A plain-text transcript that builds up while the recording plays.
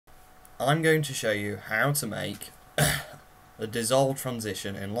I'm going to show you how to make a dissolve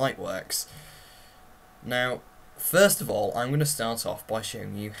transition in Lightworks. Now, first of all, I'm going to start off by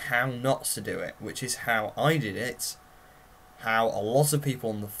showing you how not to do it, which is how I did it, how a lot of people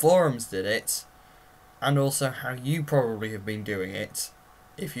on the forums did it, and also how you probably have been doing it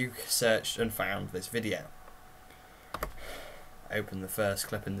if you searched and found this video. Open the first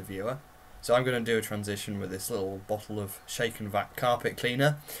clip in the viewer. So I'm going to do a transition with this little bottle of shaken vat carpet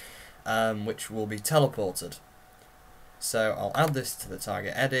cleaner, which will be teleported. So I'll add this to the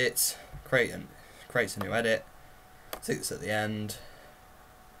target edit, creates a new edit, stick this at the end,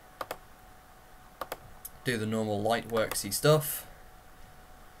 do the normal Lightworksy stuff.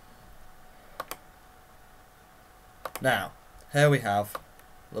 Now, here we have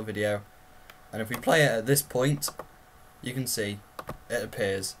the video, and if we play it at this point, you can see it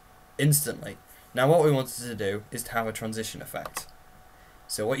appears instantly. Now what we wanted to do is to have a transition effect.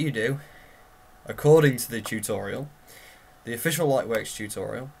 So what you do, according to the tutorial, the official Lightworks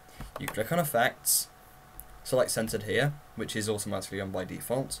tutorial, you click on effects, select centered here, which is automatically on by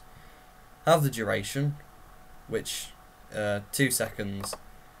default, have the duration, which 2 seconds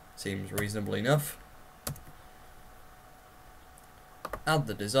seems reasonable enough, add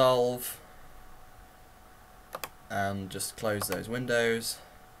the dissolve, and just close those windows.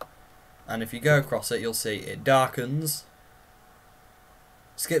 And if you go across it, you'll see it darkens,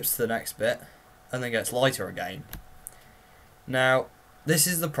 skips to the next bit, and then gets lighter again. Now, this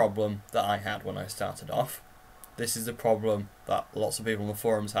is the problem that I had when I started off. This is the problem that lots of people on the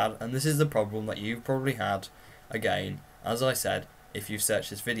forums had, and this is the problem that you've probably had, again, as I said, if you've searched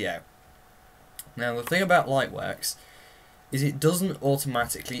this video. Now, the thing about Lightworks is it doesn't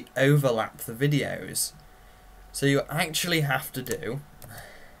automatically overlap the videos. So you actually have to do,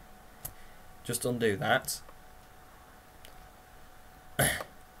 just undo that,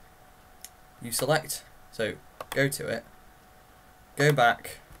 you select, so go to it, go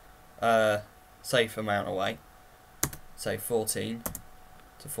back safe amount away, say 14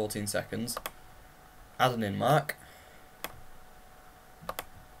 to 14 seconds, add an in mark,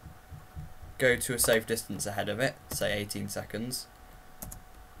 go to a safe distance ahead of it, say 18 seconds,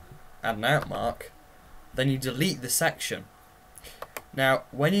 add an out mark, then you delete the section. Now,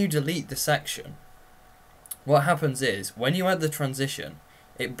 when you delete the section, what happens is, when you add the transition,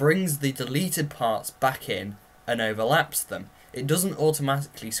 it brings the deleted parts back in and overlaps them. It doesn't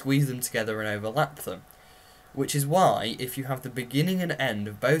automatically squeeze them together and overlap them. Which is why, if you have the beginning and end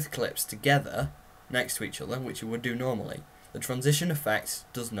of both clips together, next to each other, which you would do normally, the transition effect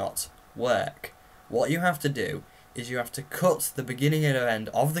does not work. What you have to do is you have to cut the beginning and end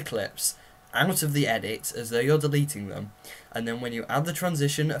of the clips out of the edit as though you're deleting them, and then when you add the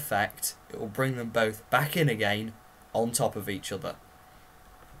transition effect, it will bring them both back in again on top of each other.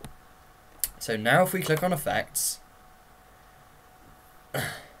 So now if we click on effects,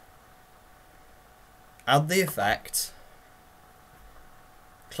 add the effect,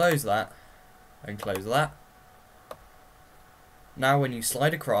 close that, and close that. Now when you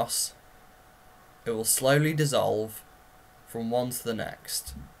slide across, it will slowly dissolve from one to the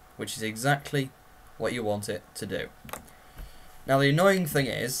next, which is exactly what you want it to do. Now the annoying thing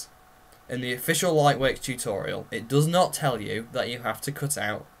is, in the official Lightworks tutorial, it does not tell you that you have to cut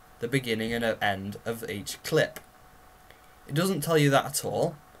out the beginning and end of each clip. It doesn't tell you that at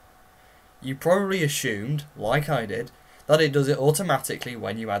all. You probably assumed, like I did, that it does it automatically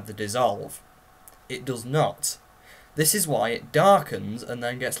when you add the dissolve. It does not. This is why it darkens and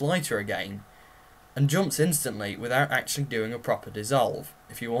then gets lighter again, and jumps instantly without actually doing a proper dissolve.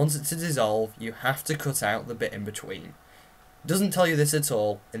 If you want it to dissolve, you have to cut out the bit in between. It doesn't tell you this at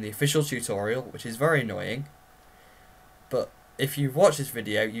all in the official tutorial, which is very annoying, but if you've watched this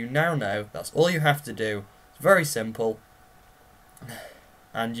video, you now know that's all you have to do. It's very simple,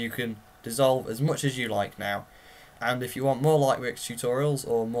 and you can dissolve as much as you like now. And if you want more Lightworks tutorials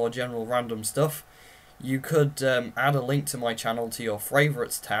or more general random stuff, you could add a link to my channel to your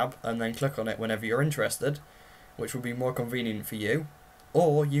favourites tab and then click on it whenever you're interested, which would be more convenient for you.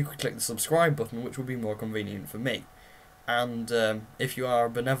 Or you could click the subscribe button, which would be more convenient for me. And if you are a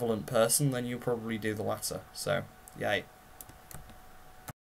benevolent person, then you'll probably do the latter. So, yay.